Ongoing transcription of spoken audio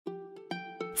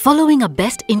Following a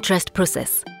best interest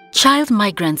process, child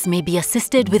migrants may be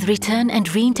assisted with return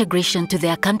and reintegration to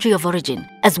their country of origin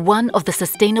as one of the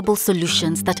sustainable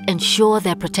solutions that ensure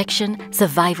their protection,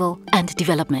 survival, and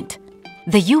development.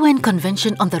 The UN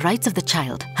Convention on the Rights of the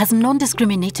Child has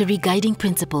non-discriminatory guiding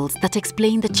principles that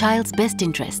explain the child's best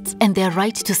interests and their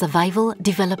right to survival,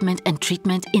 development, and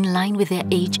treatment in line with their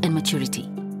age and maturity.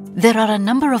 There are a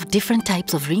number of different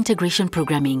types of reintegration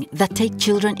programming that take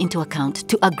children into account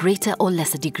to a greater or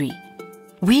lesser degree.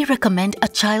 We recommend a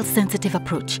child-sensitive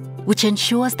approach, which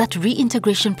ensures that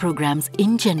reintegration programs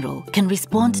in general can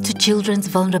respond to children's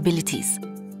vulnerabilities.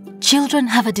 Children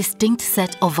have a distinct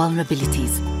set of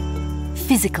vulnerabilities.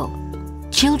 Physical.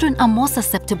 Children are more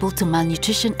susceptible to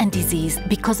malnutrition and disease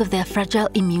because of their fragile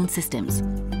immune systems.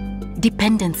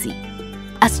 Dependency.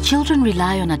 As children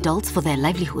rely on adults for their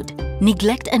livelihood,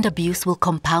 neglect and abuse will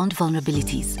compound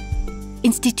vulnerabilities.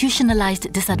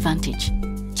 Institutionalized disadvantage.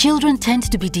 Children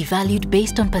tend to be devalued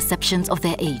based on perceptions of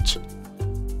their age.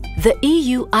 The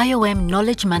EU IOM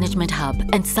Knowledge Management Hub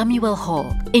and Samuel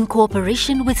Hall, in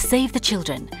cooperation with Save the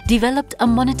Children, developed a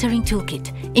monitoring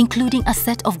toolkit, including a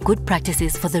set of good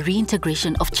practices for the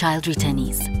reintegration of child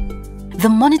returnees. The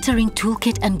monitoring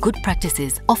toolkit and good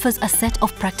practices offers a set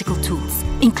of practical tools,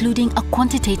 including a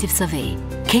quantitative survey,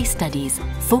 case studies,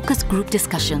 focus group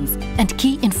discussions, and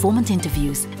key informant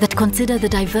interviews that consider the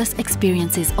diverse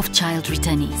experiences of child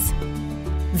returnees.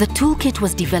 The toolkit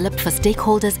was developed for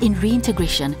stakeholders in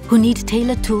reintegration who need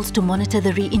tailored tools to monitor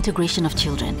the reintegration of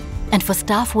children, and for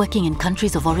staff working in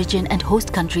countries of origin and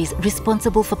host countries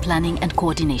responsible for planning and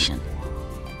coordination.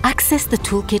 Access the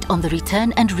toolkit on the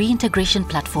Return and Reintegration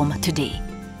platform today.